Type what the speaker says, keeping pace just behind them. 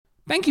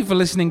Thank you for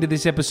listening to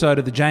this episode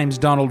of the James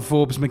Donald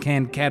Forbes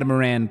McCann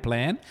Catamaran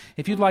Plan.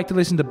 If you'd like to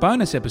listen to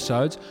bonus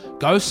episodes,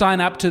 go sign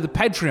up to the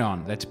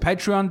Patreon. That's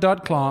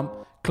patreon.com.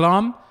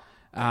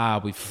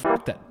 We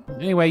fucked that.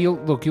 Anyway,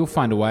 you'll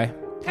find a way.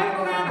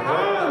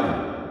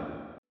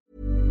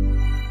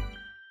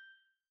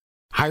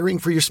 Hiring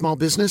for your small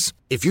business?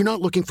 If you're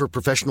not looking for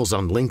professionals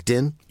on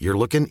LinkedIn, you're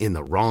looking in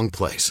the wrong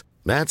place.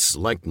 That's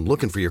like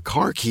looking for your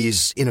car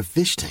keys in a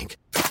fish tank.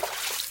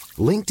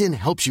 LinkedIn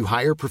helps you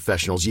hire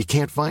professionals you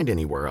can't find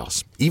anywhere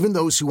else, even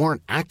those who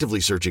aren't actively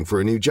searching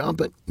for a new job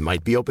but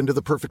might be open to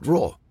the perfect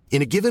role.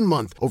 In a given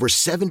month, over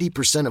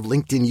 70% of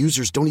LinkedIn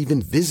users don't even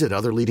visit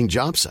other leading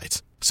job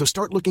sites. So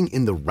start looking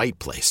in the right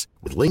place.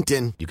 With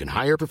LinkedIn, you can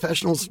hire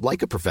professionals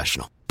like a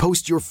professional.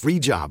 Post your free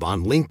job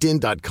on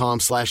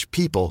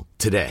linkedin.com/people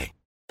today.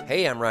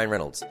 Hey, I'm Ryan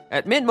Reynolds.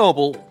 At Mint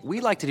Mobile,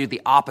 we like to do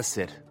the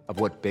opposite of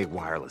what Big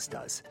Wireless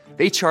does.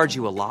 They charge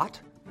you a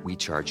lot. We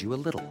charge you a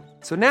little.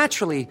 So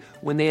naturally,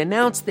 when they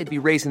announced they'd be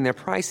raising their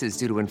prices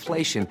due to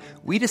inflation,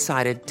 we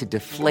decided to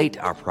deflate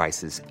our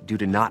prices due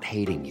to not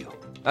hating you.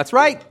 That's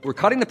right. We're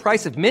cutting the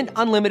price of Mint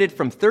Unlimited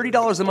from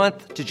 $30 a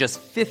month to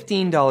just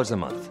 $15 a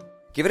month.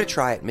 Give it a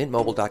try at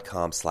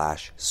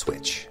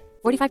mintmobile.com/switch.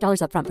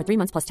 $45 up front for 3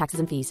 months plus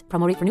taxes and fees.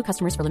 Promo rate for new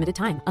customers for limited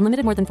time.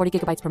 Unlimited more than 40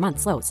 gigabytes per month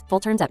slows. Full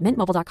terms at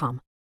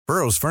mintmobile.com.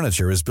 Burrow's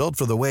furniture is built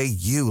for the way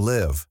you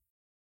live.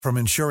 From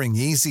ensuring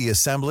easy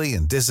assembly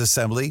and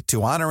disassembly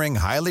to honoring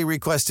highly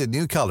requested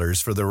new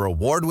colors for their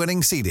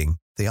award-winning seating,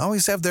 they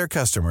always have their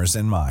customers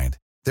in mind.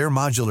 Their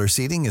modular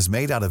seating is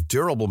made out of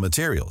durable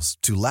materials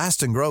to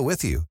last and grow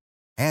with you.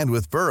 And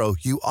with Burrow,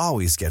 you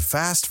always get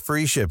fast,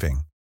 free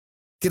shipping.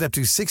 Get up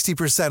to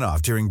 60%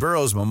 off during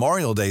Burrow's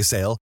Memorial Day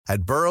sale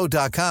at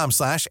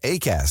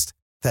burrow.com/ACAST.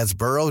 That's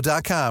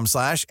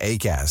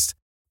burrow.com/ACAST.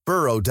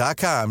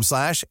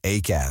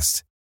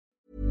 burrow.com/ACAST.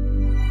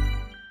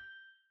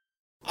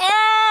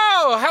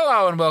 Oh,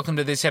 hello and welcome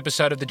to this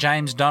episode of the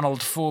James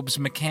Donald Forbes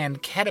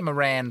McCann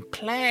Catamaran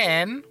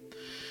Plan.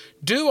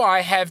 Do I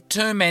have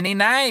too many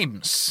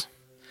names?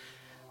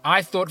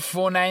 I thought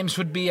 4 names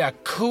would be a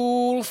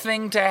cool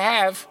thing to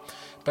have,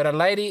 but a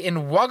lady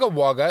in Wagga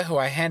Wagga, who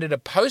I handed a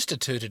poster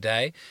to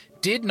today,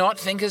 did not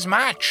think as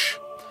much.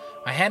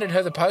 I handed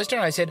her the poster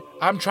and I said,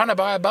 I'm trying to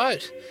buy a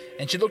boat.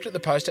 And she looked at the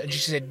poster and she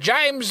said,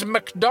 James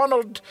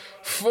McDonald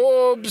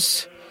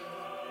Forbes.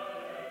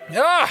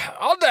 Oh,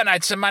 I'll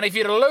donate some money for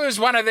you to lose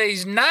one of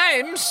these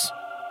names.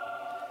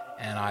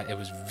 And it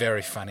was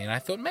very funny. And I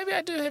thought, maybe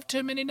I do have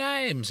too many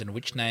names. And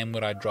which name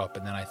would I drop?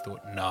 And then I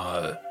thought,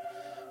 no,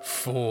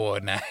 4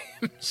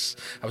 names.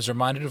 I was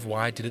reminded of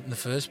why I did it in the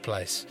first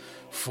place.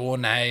 4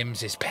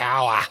 names is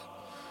power.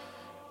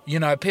 You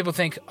know, people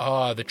think,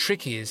 oh, the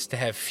trick is to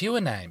have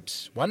fewer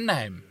names. 1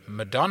 name,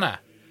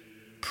 Madonna,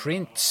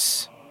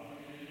 Prince,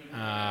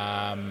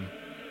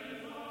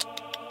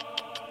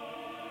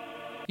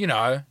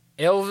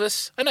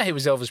 Elvis. I know he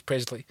was Elvis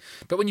Presley,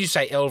 but when you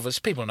say Elvis,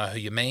 people know who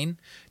you mean.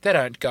 They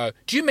don't go,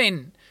 do you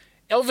mean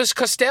Elvis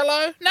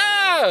Costello?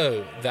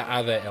 No, the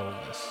other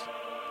Elvis.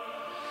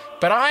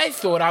 But I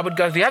thought I would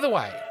go the other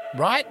way,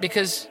 right?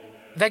 Because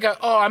they go,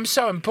 oh, I'm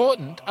so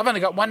important. I've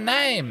only got 1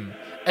 name.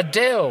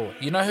 Adele.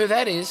 You know who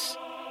that is?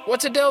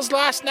 What's Adele's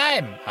last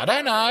name? I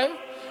don't know.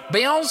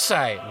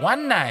 Beyonce.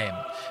 1 name.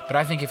 But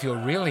I think if you're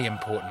really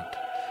important,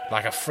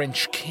 like a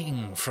French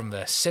king from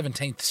the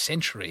 17th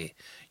century,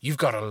 you've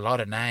got a lot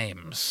of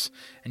names.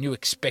 And you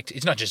expect,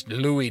 it's not just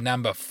Louis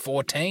number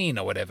 14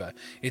 or whatever.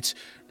 It's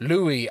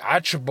Louis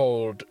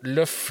Archibald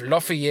Le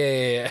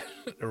Floffier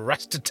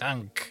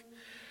Rastatunk.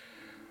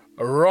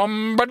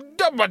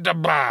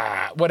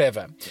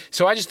 Whatever.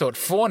 So I just thought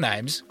 4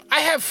 names. I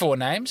have 4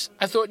 names.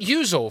 I thought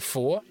use all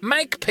 4.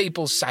 Make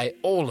people say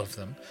all of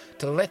them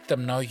to let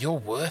them know you're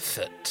worth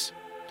it.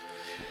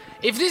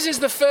 If this is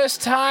the first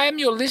time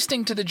you're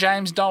listening to the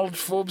James Donald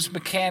Forbes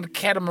McCann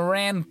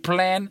Catamaran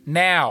Plan,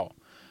 now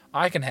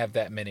I can have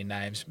that many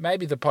names.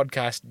 Maybe the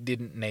podcast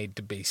didn't need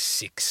to be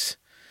 6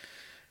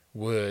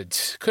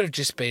 words. Could have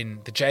just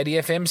been the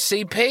JDFM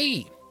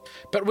CP.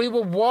 But we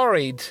were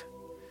worried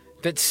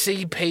that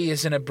CP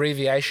as an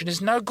abbreviation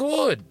is no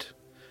good.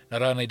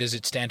 Not only does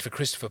it stand for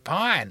Christopher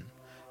Pine,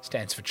 it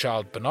stands for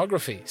child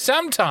pornography.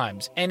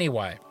 Sometimes.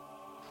 Anyway,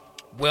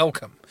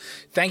 welcome.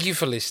 Thank you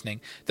for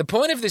listening. The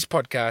point of this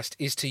podcast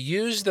is to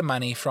use the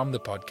money from the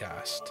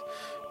podcast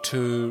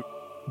to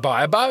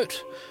buy a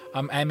boat.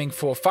 I'm aiming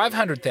for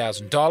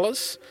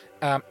 $500,000.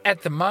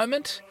 At the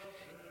moment,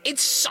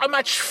 it's so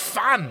much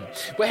fun.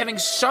 We're having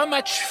so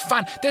much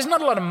fun. There's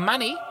not a lot of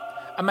money.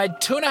 I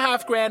made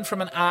 $2,500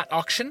 from an art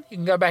auction. You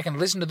can go back and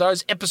listen to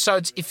those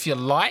episodes if you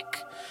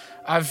like.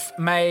 I've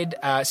made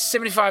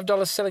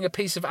 $75 selling a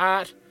piece of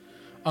art.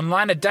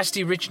 Online, a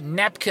Dusty Rich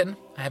napkin.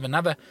 I have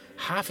another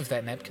half of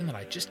that napkin that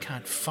I just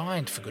can't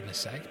find, for goodness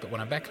sake. But when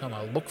I'm back home,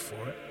 I'll look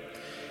for it.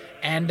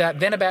 And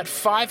then about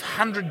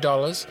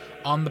 $500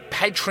 on the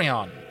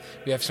Patreon.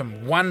 We have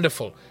some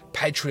wonderful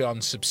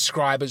Patreon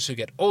subscribers who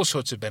get all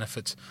sorts of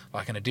benefits,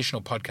 like an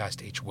additional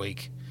podcast each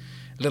week,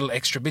 little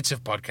extra bits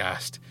of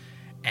podcast.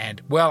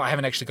 And, well, I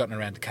haven't actually gotten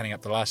around to cutting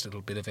up the last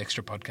little bit of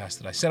extra podcast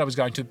that I said I was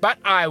going to, but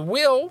I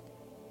will.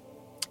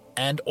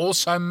 And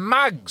also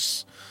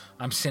mugs.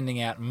 I'm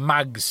sending out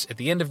mugs at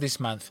the end of this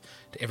month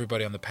to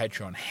everybody on the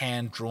Patreon,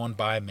 hand-drawn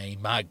by me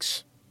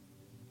mugs.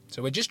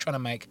 So we're just trying to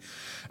make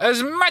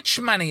as much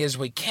money as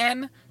we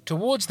can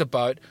towards the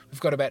boat. We've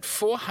got about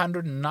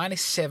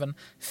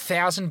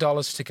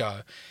 $497,000 to go.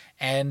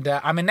 And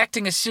I'm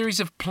enacting a series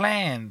of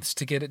plans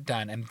to get it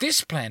done. And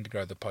this plan to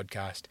grow the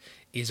podcast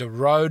is a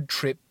road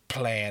trip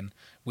plan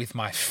with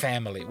my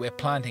family. We're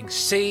planting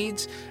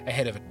seeds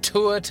ahead of a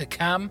tour to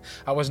come.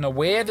 I wasn't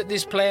aware that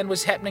this plan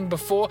was happening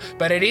before,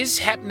 but it is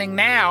happening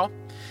now.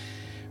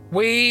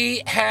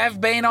 We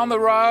have been on the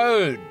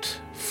road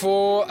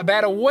for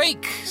about a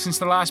week since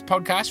the last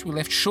podcast. We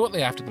left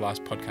shortly after the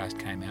last podcast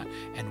came out.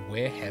 And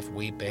where have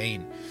we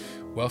been?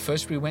 Well,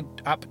 first we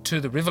went up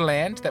to the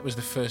Riverland. That was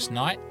the first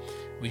night.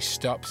 We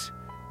stopped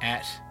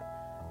at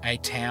a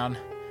town,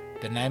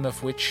 the name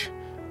of which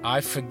I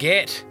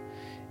forget.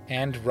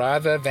 And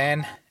rather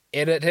than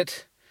edit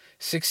it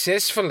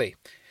successfully,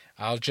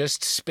 I'll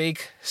just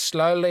speak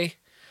slowly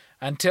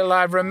until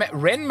I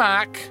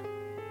Renmark.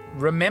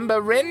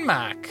 Remember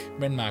Renmark.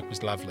 Renmark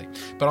was lovely.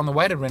 But on the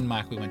way to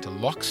Renmark, we went to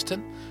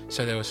Loxton.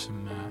 So there was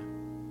some...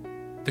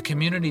 the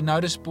community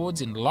notice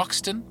boards in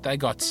Loxton, they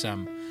got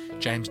some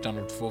James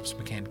Donald Forbes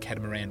McCann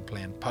Catamaran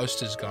Plan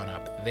posters going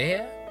up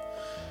there.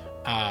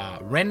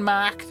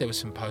 Renmark, there were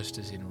some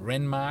posters in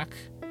Renmark.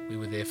 We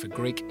were there for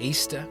Greek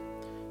Easter,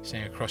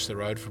 staying across the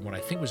road from what I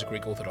think was a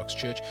Greek Orthodox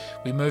church.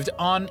 We moved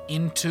on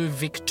into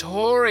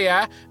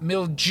Victoria,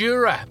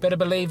 Mildura. Better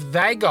believe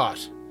they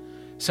got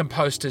some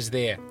posters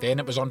there. Then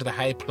it was onto the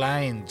Hay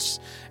Plains,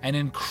 an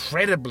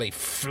incredibly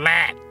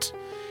flat,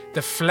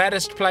 the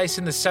flattest place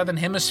in the Southern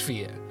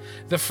Hemisphere,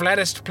 the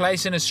flattest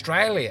place in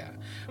Australia,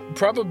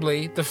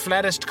 probably the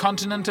flattest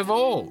continent of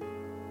all.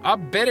 I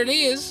bet it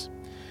is.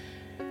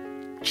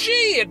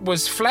 Gee, it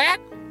was flat.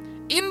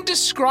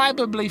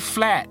 Indescribably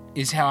flat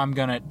is how I'm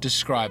going to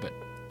describe it.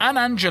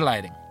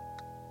 Unundulating.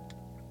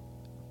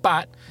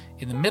 But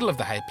in the middle of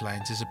the Hay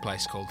Plains is a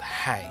place called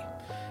Hay.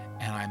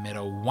 And I met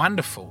a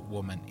wonderful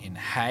woman in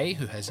Hay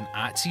who has an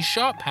artsy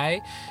shop. Hay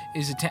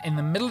is in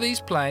the middle of these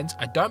plains.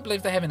 I don't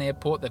believe they have an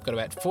airport. They've got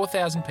about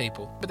 4,000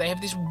 people. But they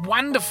have this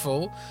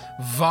wonderful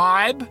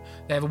vibe.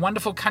 They have a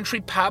wonderful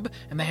country pub.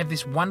 And they have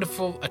this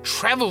wonderful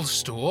travel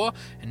store.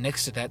 And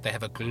next to that, they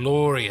have a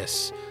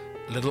glorious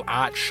little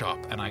art shop.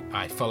 And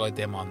I followed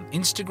them on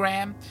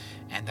Instagram.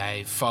 And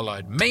they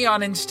followed me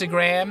on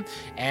Instagram,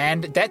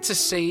 and that's a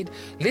seed.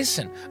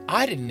 Listen,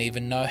 I didn't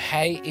even know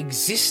Hay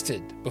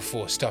existed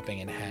before stopping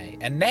in Hay,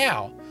 and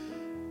now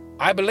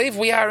I believe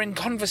we are in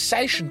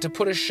conversation to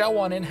put a show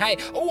on in Hay.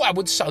 Oh, I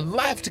would so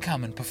love to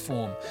come and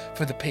perform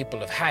for the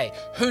people of Hay.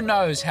 Who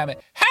knows how many?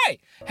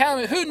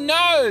 Who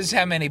knows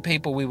how many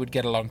people we would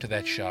get along to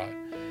that show?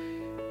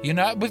 You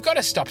know, we've got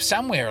to stop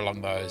somewhere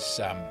along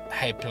those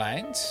Hay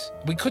Plains.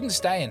 We couldn't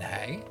stay in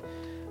Hay.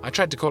 I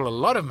tried to call a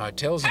lot of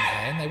motels in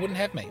Hay and they wouldn't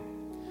have me.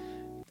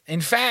 In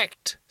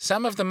fact,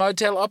 some of the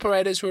motel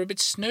operators were a bit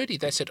snooty.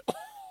 They said,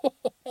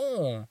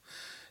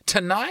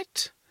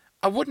 tonight?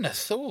 I wouldn't have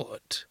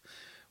thought.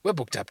 We're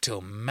booked up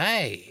till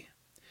May.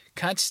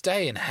 Can't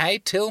stay in Hay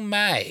till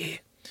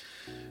May.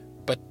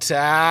 But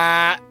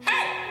I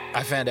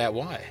found out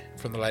why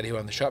from the lady who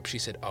owned the shop. She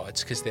said,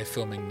 it's because they're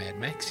filming Mad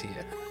Max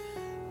here.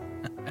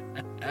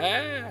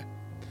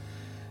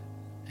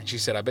 And she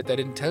said, I bet they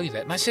didn't tell you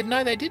that. And I said,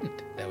 no, they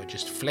didn't. They were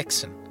just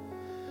flexing.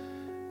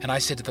 And I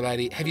said to the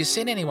lady, have you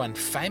seen anyone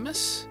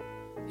famous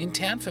in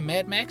town for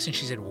Mad Max? And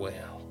she said,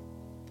 well,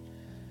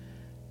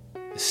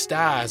 the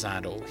stars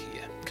aren't all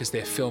here because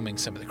they're filming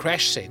some of the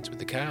crash scenes with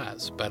the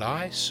cars. But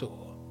I saw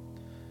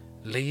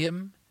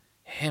Liam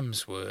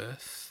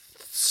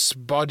Hemsworth's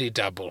body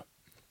double.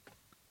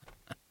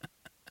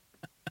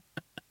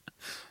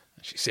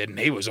 She said, and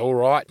he was all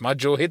right. My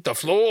jaw hit the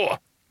floor.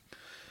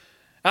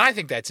 And I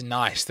think that's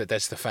nice that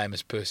that's the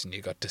famous person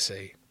you got to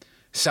see.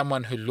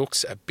 Someone who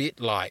looks a bit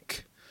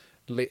like...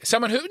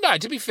 Someone who, no,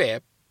 to be fair,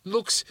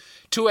 looks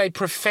to a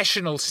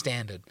professional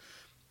standard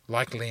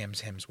like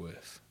Liam's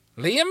Hemsworth.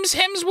 Liam's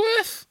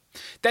Hemsworth?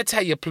 That's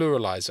how you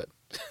pluralise it.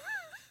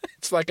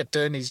 It's like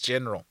attorneys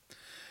general.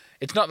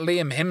 It's not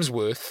Liam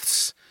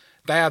Hemsworths.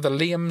 They are the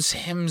Liam's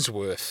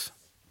Hemsworth.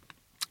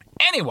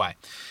 Anyway,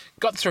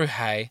 got through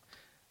Hay,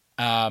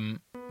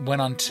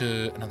 went on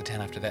to another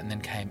town after that, and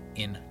then came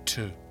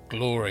into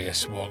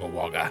glorious Wagga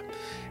Wagga.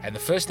 And the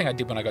first thing I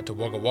did when I got to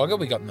Wagga Wagga,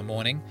 we got in the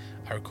morning,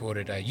 I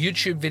recorded a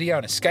YouTube video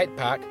in a skate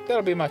park.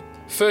 That'll be my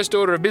first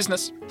order of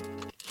business.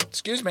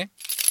 Excuse me.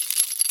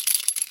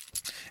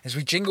 As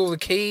we jingle the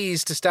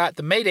keys to start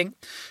the meeting,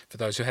 for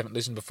those who haven't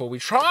listened before, we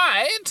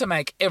tried to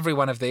make every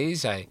one of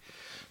these a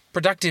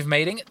productive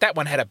meeting. That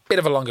one had a bit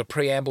of a longer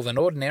preamble than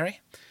ordinary.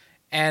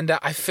 And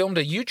I filmed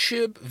a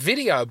YouTube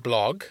video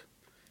blog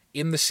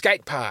in the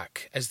skate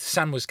park as the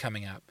sun was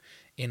coming up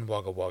in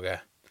Wagga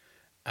Wagga.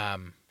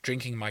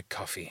 Drinking my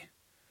coffee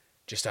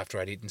just after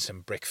I'd eaten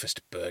some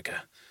breakfast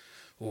burger.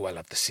 Oh, I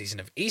love the season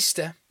of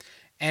Easter.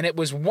 And it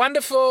was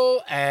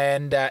wonderful,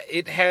 and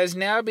it has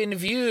now been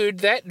viewed,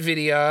 that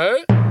video.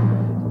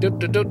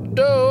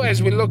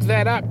 As we look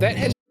that up, that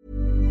has...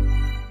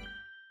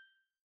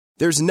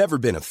 There's never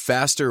been a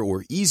faster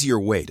or easier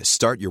way to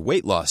start your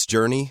weight loss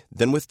journey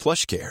than with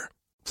PlushCare.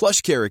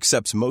 PlushCare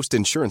accepts most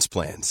insurance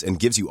plans and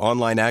gives you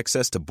online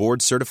access to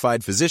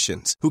board-certified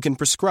physicians who can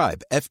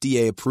prescribe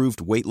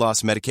FDA-approved weight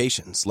loss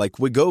medications like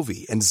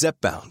Wegovy and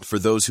Zepbound for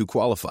those who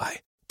qualify.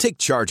 Take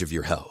charge of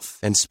your health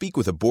and speak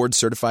with a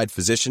board-certified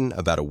physician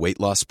about a weight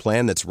loss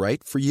plan that's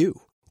right for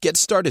you. Get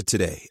started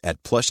today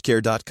at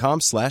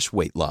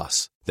plushcare.com/weight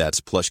loss.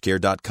 That's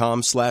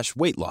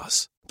plushcare.com/weight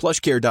loss.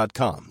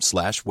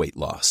 plushcare.com/weight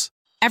loss.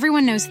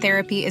 Everyone knows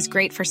therapy is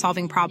great for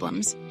solving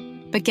problems,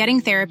 but getting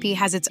therapy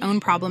has its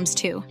own problems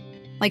too,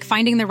 like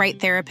finding the right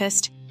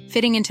therapist,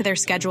 fitting into their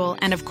schedule,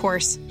 and of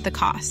course, the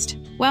cost.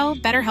 Well,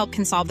 BetterHelp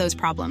can solve those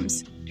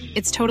problems.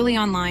 It's totally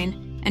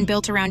online and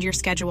built around your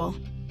schedule.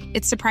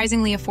 It's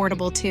surprisingly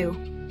affordable too.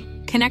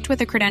 Connect with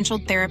a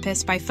credentialed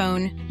therapist by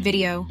phone,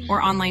 video,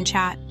 or online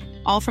chat,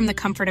 all from the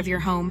comfort of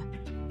your home.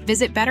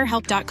 Visit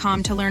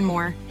BetterHelp.com to learn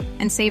more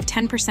and save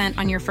 10%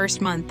 on your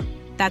first month.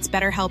 That's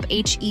BetterHelp,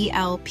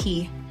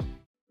 H-E-L-P.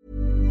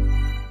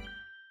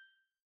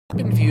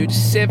 Been viewed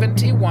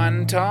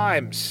 71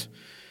 times,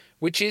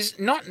 which is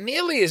not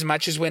nearly as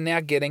much as we're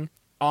now getting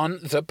on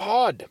the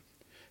pod.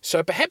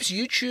 So perhaps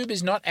YouTube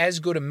is not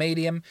as good a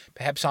medium.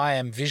 Perhaps I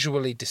am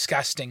visually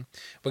disgusting.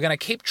 We're going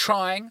to keep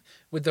trying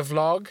with the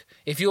vlog.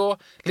 If you're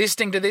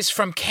listening to this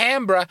from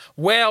Canberra,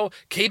 well,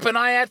 keep an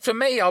eye out for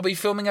me. I'll be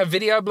filming a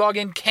video blog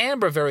in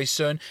Canberra very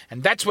soon,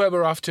 and that's where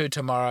we're off to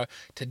tomorrow.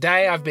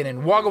 Today I've been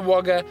in Wagga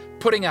Wagga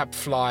putting up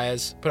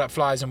flyers. Put up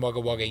flyers in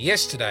Wagga Wagga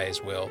yesterday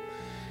as well.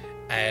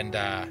 And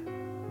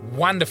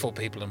wonderful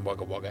people in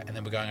Wagga Wagga. And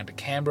then we're going on to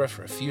Canberra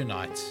for a few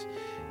nights.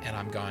 And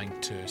I'm going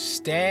to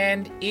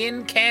stand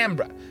in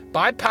Canberra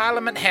by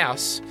Parliament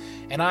House,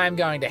 and I am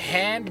going to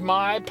hand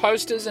my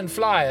posters and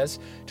flyers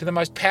to the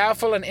most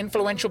powerful and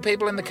influential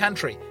people in the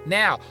country.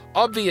 Now,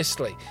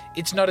 obviously,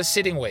 it's not a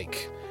sitting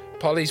week.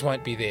 Pollies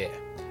won't be there,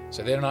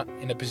 so they're not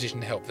in a position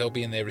to help. They'll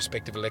be in their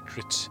respective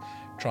electorates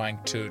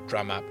trying to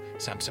drum up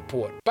some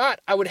support.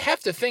 But I would have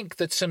to think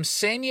that some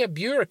senior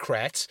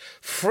bureaucrats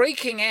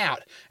freaking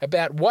out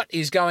about what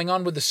is going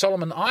on with the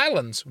Solomon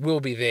Islands will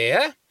be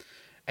there.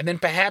 And then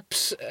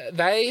perhaps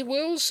they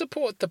will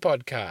support the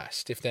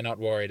podcast if they're not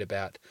worried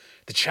about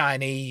the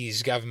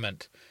Chinese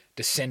government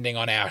descending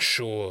on our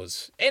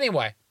shores.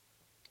 Anyway,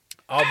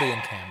 I'll be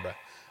in Canberra.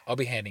 I'll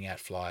be handing out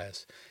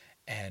flyers.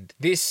 And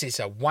this is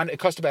it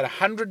cost about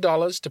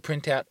 $100 to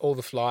print out all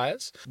the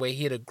flyers. We're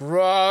here to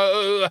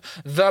grow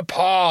the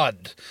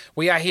pod.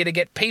 We are here to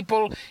get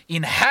people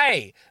in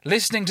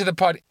listening to the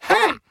pod.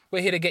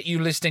 We're here to get you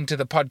listening to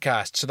the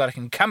podcast so that I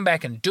can come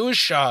back and do a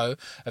show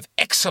of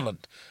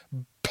excellent,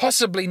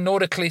 possibly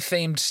nautically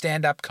themed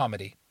stand-up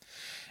comedy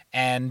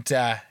and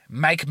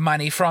make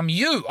money from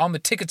you on the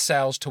ticket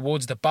sales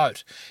towards the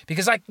boat.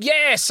 Because I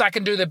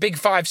can do the big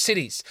 5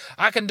 cities.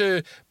 I can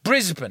do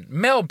Brisbane,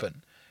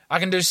 Melbourne. I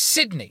can do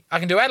Sydney. I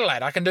can do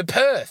Adelaide. I can do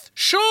Perth.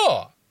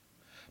 Sure.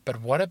 But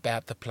what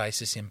about the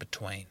places in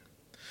between?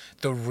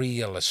 The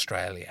real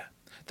Australia.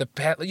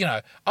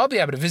 I'll be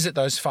able to visit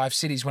those 5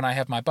 cities when I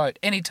have my boat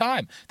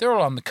anytime. They're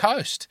all on the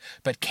coast.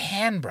 But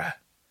Canberra,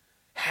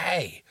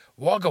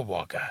 Wagga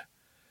Wagga,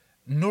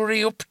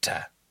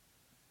 Nuriupta,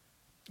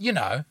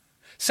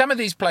 some of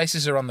these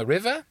places are on the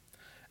river,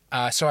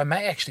 so I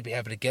may actually be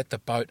able to get the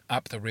boat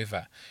up the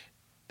river.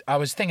 I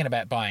was thinking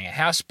about buying a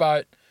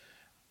houseboat.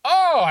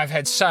 Oh, I've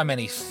had so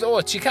many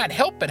thoughts. You can't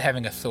help but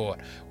having a thought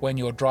when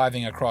you're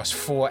driving across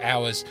 4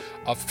 hours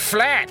of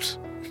flat.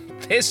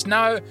 There's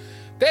no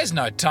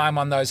time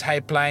on those hay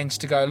plains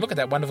to go, look at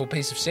that wonderful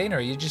piece of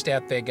scenery. You're just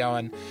out there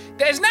going,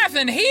 there's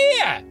nothing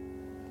here.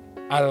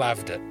 I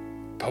loved it.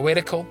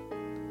 Poetical.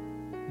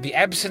 The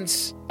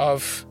absence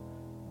of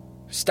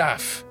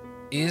stuff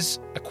is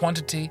a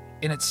quantity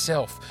in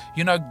itself.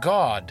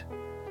 God.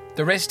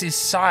 The rest is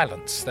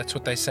silence. That's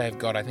what they say of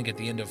God, I think, at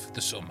the end of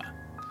the Summa.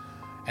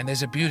 And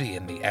there's a beauty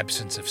in the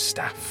absence of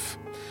stuff.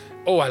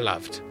 Oh, I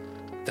loved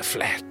the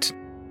flat.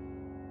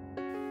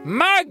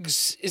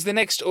 Mugs is the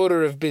next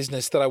order of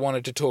business that I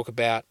wanted to talk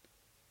about.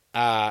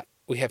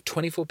 We have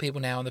 24 people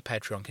now on the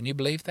Patreon. Can you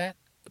believe that?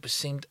 It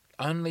seemed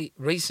only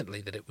recently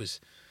that it was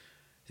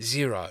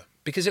 0.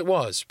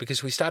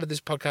 Because we started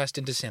this podcast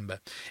in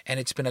December,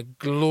 and it's been a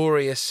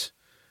glorious,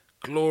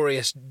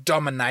 glorious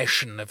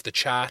domination of the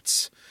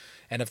charts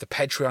and of the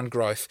Patreon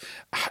growth.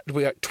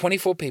 We got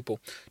 24 people,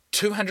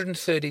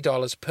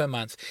 $230 per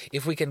month.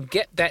 If we can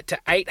get that to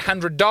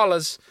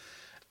 $800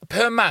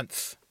 per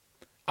month,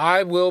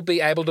 I will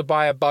be able to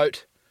buy a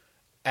boat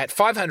at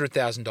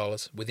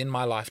 $500,000 within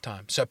my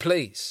lifetime. So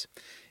please,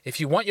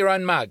 if you want your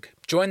own mug,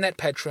 join that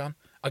Patreon.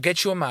 I'll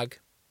get you a mug.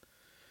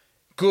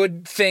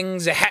 Good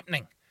things are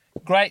happening.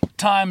 Great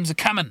times are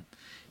coming.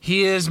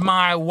 Here's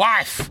my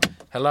wife.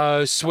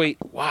 Hello, sweet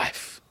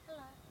wife.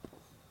 Hello.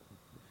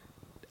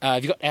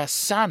 Have you got our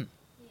son?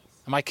 Yes.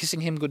 Am I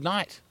kissing him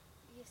goodnight?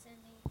 Yes, and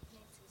he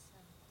needs his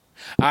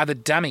son. The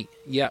dummy.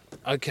 Yep.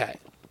 Okay.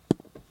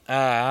 He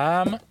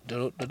had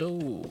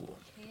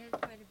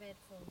quite a bad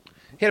fall.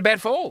 He had a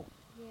bad fall.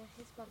 Yeah,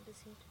 he's bumped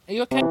his head. Are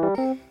you okay?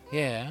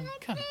 Yeah.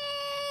 Come.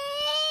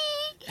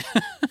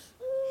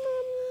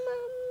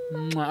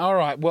 All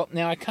right. Well,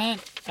 now I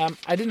can't.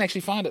 I didn't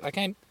actually find it. I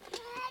came.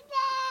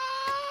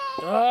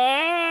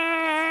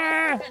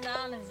 Ah!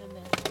 Bananas in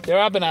there. There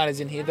are bananas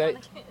in here.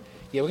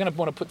 Yeah, we're going to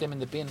want to put them in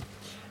the bin.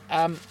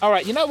 All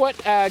right. You know what,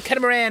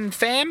 Catamaran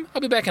fam?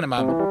 I'll be back in a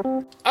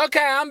moment.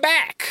 Okay,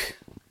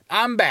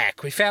 I'm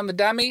back. We found the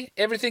dummy.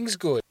 Everything's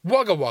good.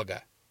 Wagga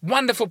Wagga.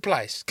 Wonderful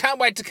place. Can't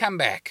wait to come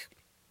back.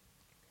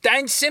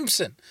 Dane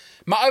Simpson.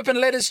 My open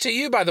letters to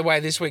you, by the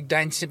way, this week,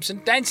 Dane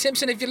Simpson. Dane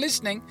Simpson, if you're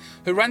listening,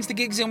 who runs the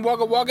gigs in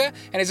Wagga Wagga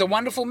and is a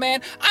wonderful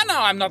man. I know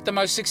I'm not the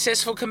most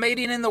successful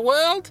comedian in the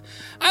world.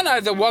 I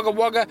know the Wagga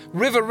Wagga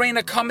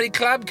Riverina Comedy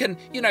Club can,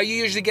 you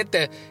usually get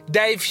the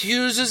Dave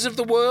Hugheses of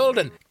the world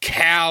and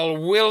Cal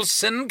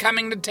Wilson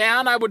coming to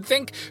town, I would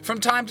think, from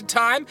time to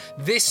time.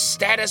 This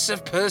status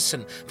of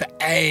person, the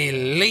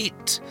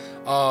elite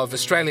of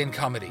Australian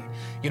comedy.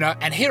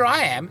 And here I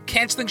am,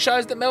 cancelling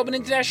shows at the Melbourne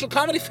International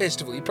Comedy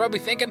Festival. You're probably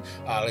thinking,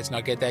 let's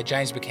not get that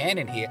James McCann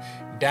in here.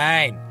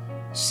 Dane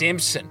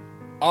Simpson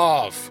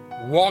of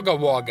Wagga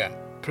Wagga,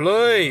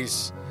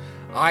 please.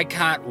 I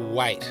can't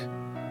wait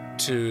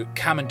to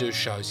come and do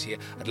shows here.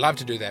 I'd love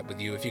to do that with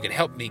you. If you could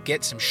help me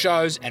get some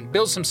shows and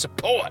build some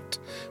support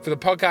for the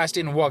podcast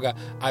in Wagga,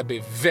 I'd be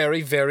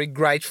very, very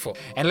grateful.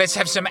 And let's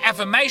have some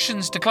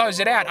affirmations to close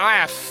it out.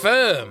 I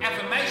affirm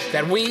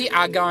that we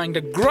are going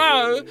to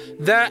grow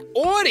the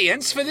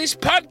audience for this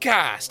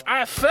podcast.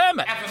 I affirm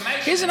it.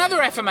 Here's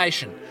another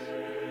affirmation.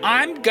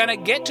 I'm going to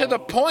get to the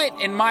point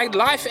in my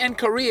life and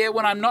career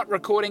when I'm not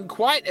recording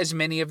quite as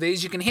many of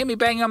these. You can hear me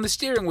banging on the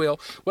steering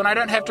wheel when I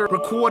don't have to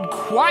record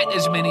quite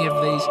as many of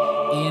these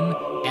in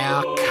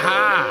our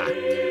car.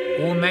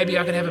 Or maybe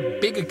I can have a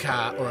bigger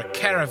car or a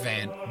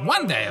caravan.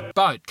 One day a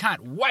boat.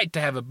 Can't wait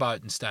to have a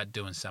boat and start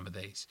doing some of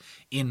these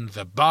in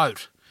the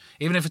boat.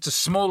 Even if it's a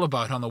smaller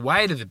boat on the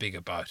way to the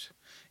bigger boat.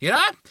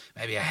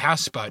 Maybe a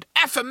houseboat.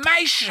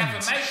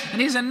 Affirmations.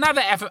 And here's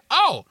another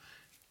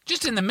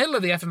just in the middle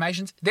of the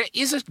affirmations, there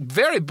is a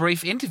very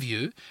brief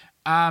interview.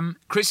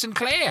 Chris and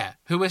Claire,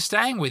 who we're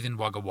staying with in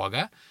Wagga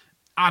Wagga.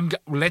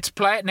 Let's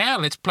play it now.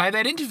 Let's play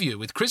that interview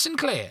with Chris and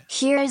Claire.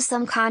 Here is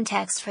some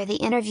context for the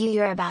interview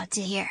you're about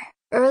to hear.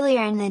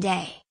 Earlier in the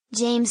day,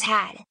 James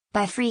had,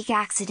 by freak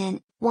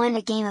accident, won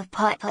a game of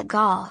putt-putt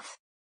golf.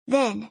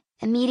 Then,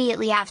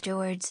 immediately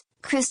afterwards,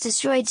 Chris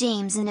destroyed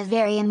James in a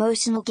very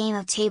emotional game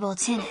of table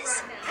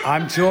tennis.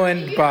 I'm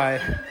joined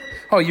by...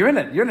 Oh, you're in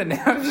it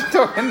now. I'm just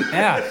talking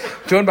now.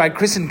 Joined by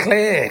Chris and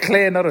Claire.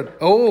 Claire not at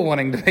all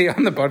wanting to be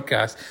on the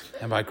podcast.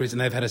 And by Chris, and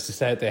they've had us to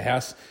stay at their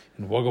house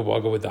in Wagga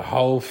Wagga with the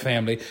whole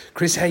family.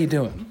 Chris, how you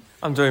doing?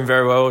 I'm doing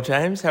very well,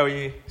 James. How are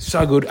you?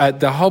 So good.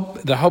 The whole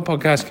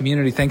podcast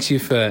community thanks you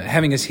for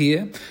having us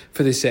here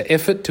for this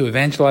effort to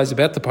evangelise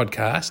about the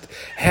podcast.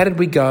 How did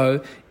we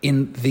go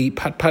in the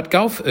putt-putt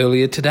golf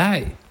earlier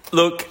today?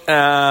 Look,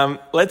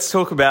 let's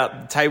talk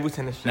about table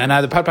tennis.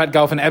 No, the putt-putt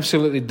golf, an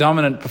absolutely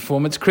dominant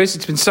performance. Chris,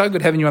 it's been so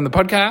good having you on the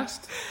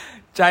podcast.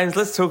 James,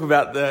 let's talk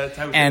about the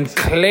table tennis. And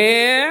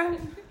Claire,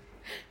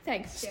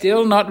 Thanks, James.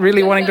 Still not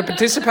really wanting to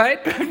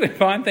participate. Perfectly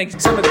fine, thanks.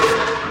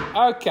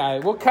 Okay,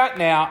 we'll cut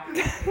now.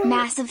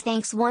 Massive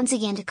thanks once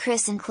again to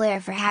Chris and Claire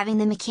for having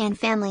the McCann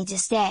family to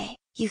stay.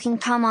 You can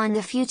come on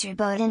the future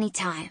boat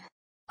anytime.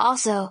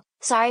 Also,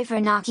 sorry for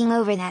knocking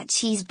over that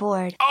cheese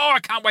board. Oh, I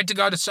can't wait to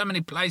go to so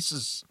many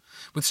places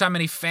with so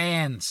many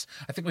fans.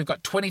 I think we've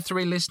got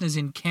 23 listeners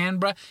in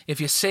Canberra. If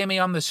you see me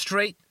on the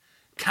street,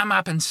 come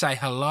up and say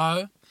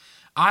hello.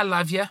 I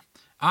love you.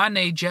 I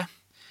need you.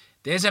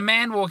 There's a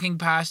man walking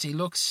past. He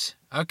looks...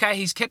 Okay,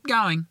 he's kept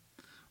going.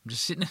 I'm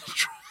just sitting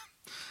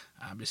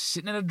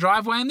in a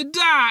driveway in the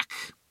dark.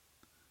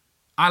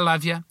 I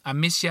love you. I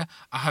miss you.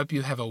 I hope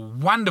you have a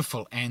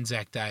wonderful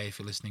Anzac Day if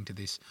you're listening to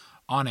this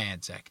on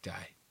Anzac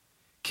Day.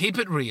 Keep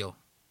it real.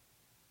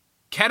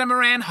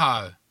 Catamaran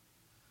ho.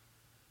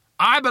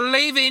 I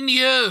believe in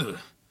you.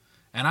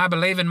 And I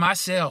believe in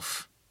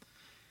myself.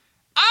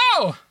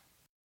 Oh!